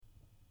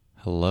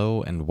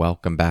Hello and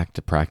welcome back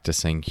to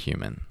Practicing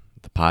Human,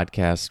 the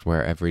podcast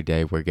where every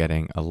day we're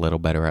getting a little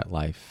better at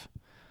life.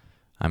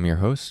 I'm your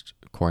host,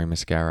 Corey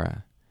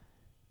Mascara.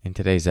 In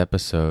today's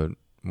episode,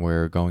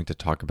 we're going to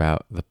talk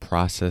about the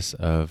process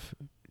of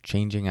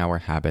changing our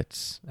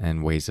habits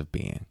and ways of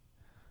being.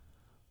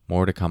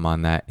 More to come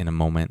on that in a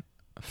moment.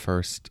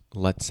 First,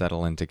 let's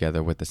settle in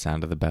together with the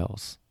sound of the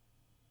bells.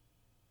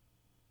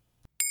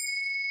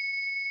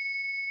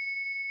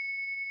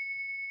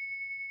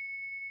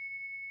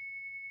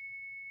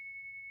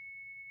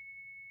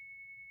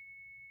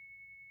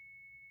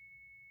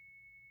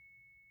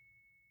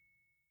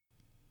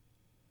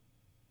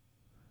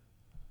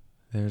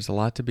 There's a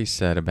lot to be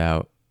said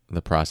about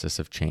the process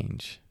of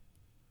change,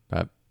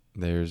 but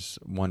there's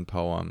one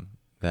poem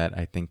that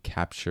I think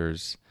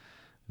captures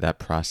that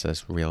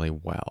process really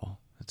well.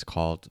 It's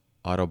called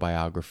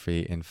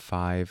Autobiography in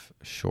 5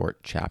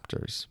 Short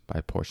Chapters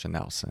by Portia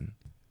Nelson.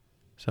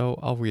 So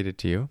I'll read it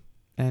to you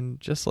and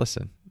just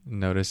listen.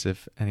 Notice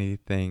if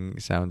anything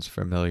sounds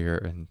familiar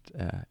and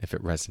if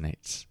it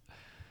resonates.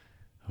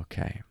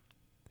 Okay.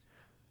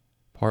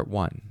 Part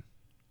 1.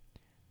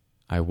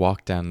 I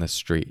walk down the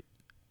street.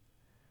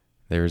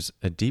 There's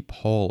a deep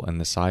hole in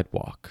the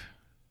sidewalk.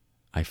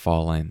 I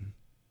fall in.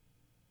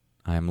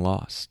 I am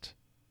lost.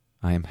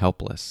 I am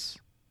helpless.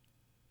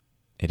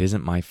 It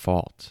isn't my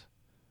fault.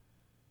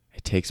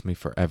 It takes me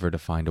forever to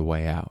find a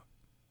way out.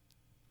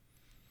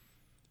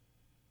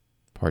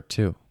 Part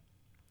 2.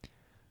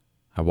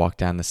 I walk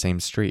down the same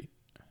street.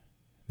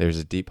 There's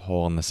a deep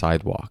hole in the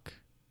sidewalk.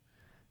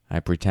 I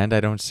pretend I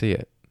don't see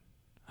it.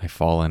 I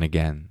fall in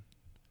again.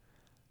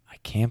 I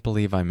can't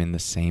believe I'm in the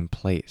same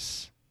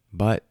place,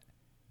 but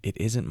it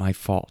isn't my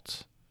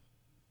fault.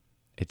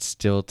 It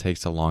still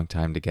takes a long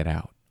time to get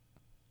out.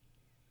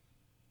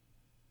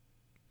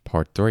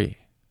 Part 3.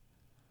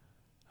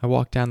 I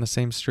walk down the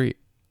same street.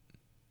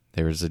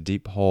 There is a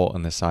deep hole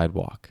in the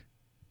sidewalk.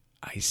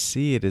 I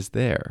see it is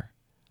there.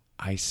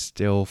 I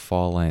still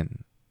fall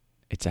in.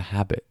 It's a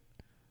habit.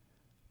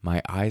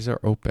 My eyes are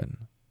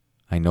open.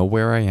 I know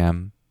where I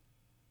am.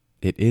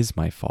 It is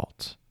my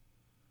fault.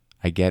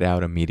 I get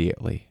out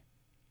immediately.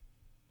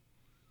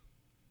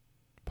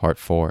 Part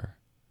 4.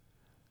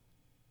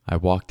 I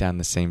walk down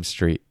the same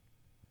street.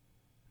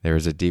 There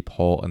is a deep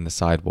hole in the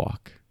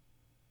sidewalk.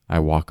 I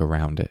walk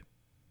around it.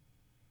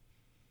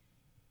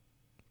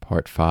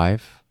 Part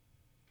 5.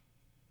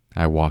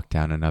 I walk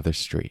down another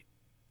street.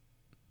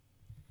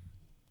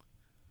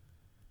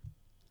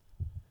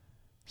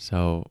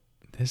 So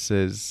this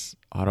is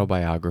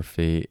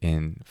autobiography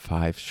in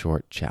 5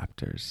 short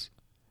chapters.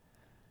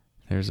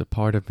 There's a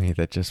part of me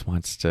that just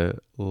wants to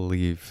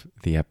leave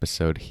the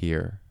episode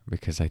here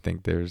because I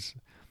think there's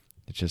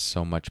just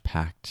so much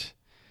packed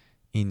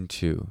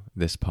into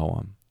this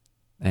poem.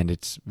 And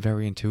it's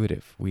very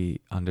intuitive.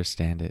 We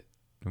understand it.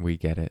 We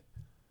get it.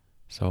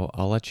 So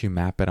I'll let you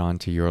map it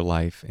onto your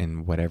life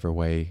in whatever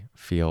way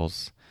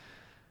feels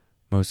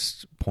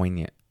most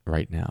poignant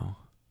right now.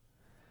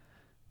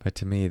 But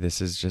to me, this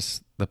is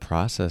just the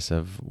process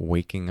of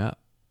waking up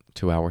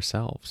to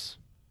ourselves,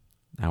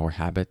 our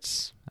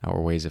habits, our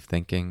ways of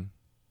thinking,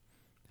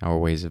 our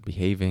ways of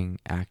behaving,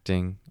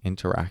 acting,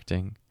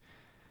 interacting.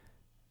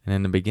 And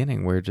in the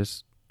beginning, we're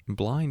just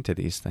blind to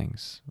these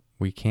things.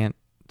 We can't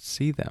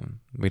see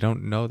them. We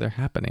don't know they're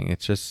happening.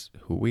 It's just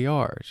who we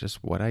are. It's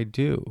just what I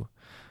do.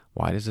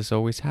 Why does this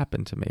always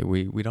happen to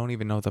me? We don't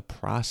even know the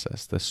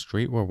process, the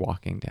street we're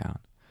walking down.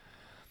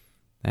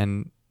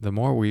 And the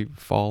more we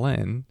fall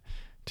in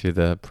to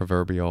the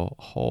proverbial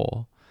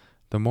hole,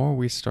 the more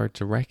we start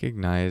to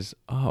recognize,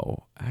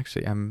 oh,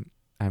 actually,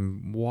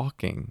 I'm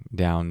walking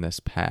down this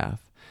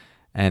path,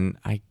 and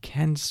I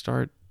can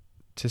start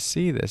to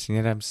see this, and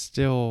yet I'm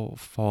still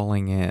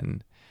falling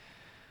in.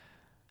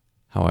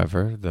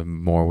 However, the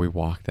more we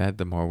walk that,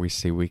 the more we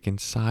see we can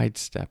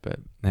sidestep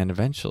it. And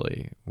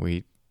eventually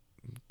we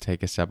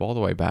take a step all the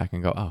way back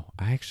and go, oh,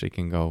 I actually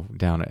can go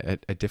down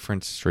a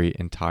different street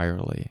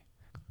entirely.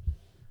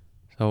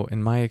 So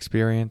in my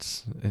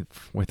experience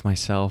with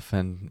myself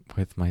and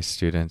with my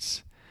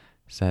students,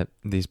 is that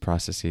these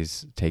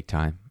processes take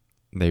time.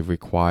 They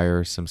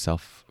require some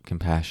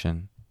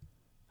self-compassion.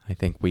 I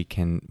think we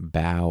can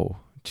bow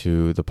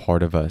to the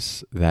part of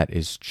us that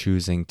is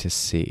choosing to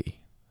see,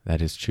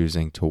 that is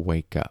choosing to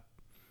wake up.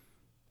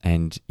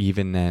 And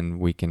even then,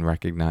 we can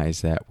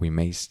recognize that we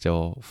may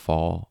still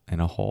fall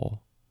in a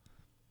hole.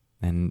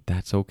 And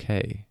that's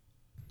okay.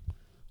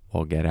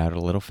 We'll get out a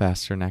little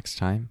faster next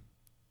time.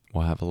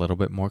 We'll have a little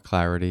bit more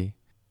clarity.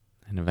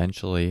 And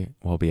eventually,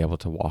 we'll be able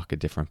to walk a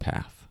different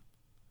path.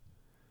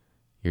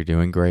 You're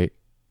doing great.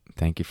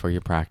 Thank you for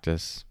your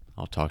practice.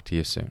 I'll talk to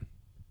you soon.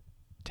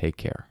 Take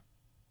care.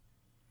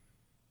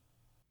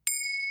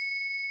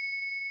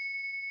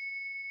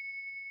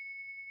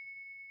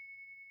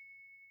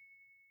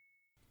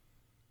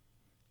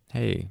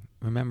 Hey,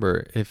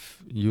 remember,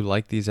 if you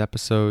like these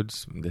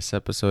episodes, this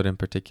episode in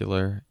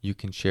particular, you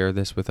can share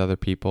this with other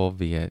people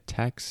via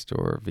text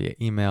or via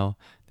email.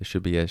 There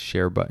should be a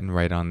share button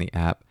right on the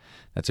app.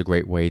 That's a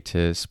great way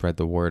to spread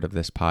the word of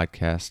this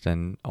podcast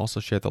and also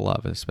share the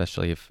love,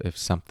 especially if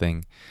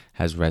something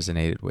has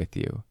resonated with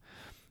you.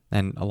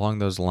 And along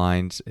those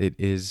lines, it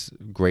is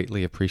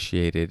greatly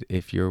appreciated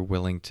if you're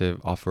willing to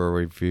offer a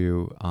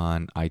review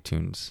on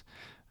iTunes,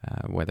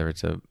 whether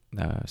it's a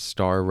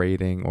star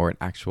rating or an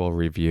actual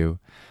review.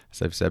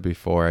 As I've said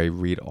before, I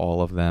read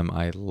all of them.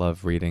 I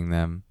love reading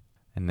them,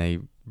 and they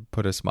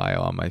put a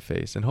smile on my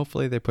face. And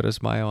hopefully they put a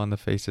smile on the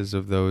faces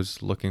of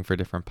those looking for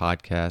different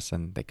podcasts,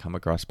 and they come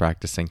across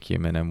Practicing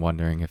Cumin and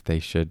wondering if they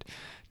should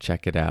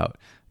check it out.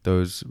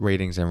 Those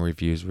ratings and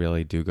reviews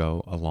really do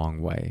go a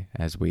long way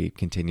as we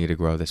continue to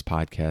grow this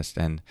podcast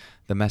and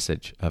the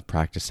message of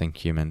Practicing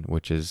Cumin,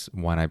 which is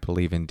one I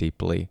believe in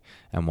deeply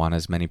and want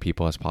as many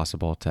people as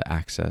possible to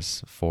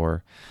access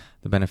for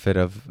the benefit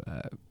of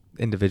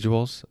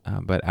individuals,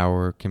 but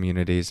our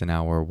communities and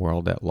our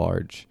world at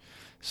large.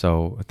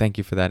 So thank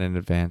you for that in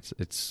advance.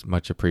 It's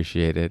much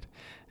appreciated,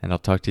 and I'll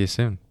talk to you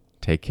soon.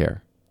 Take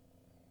care.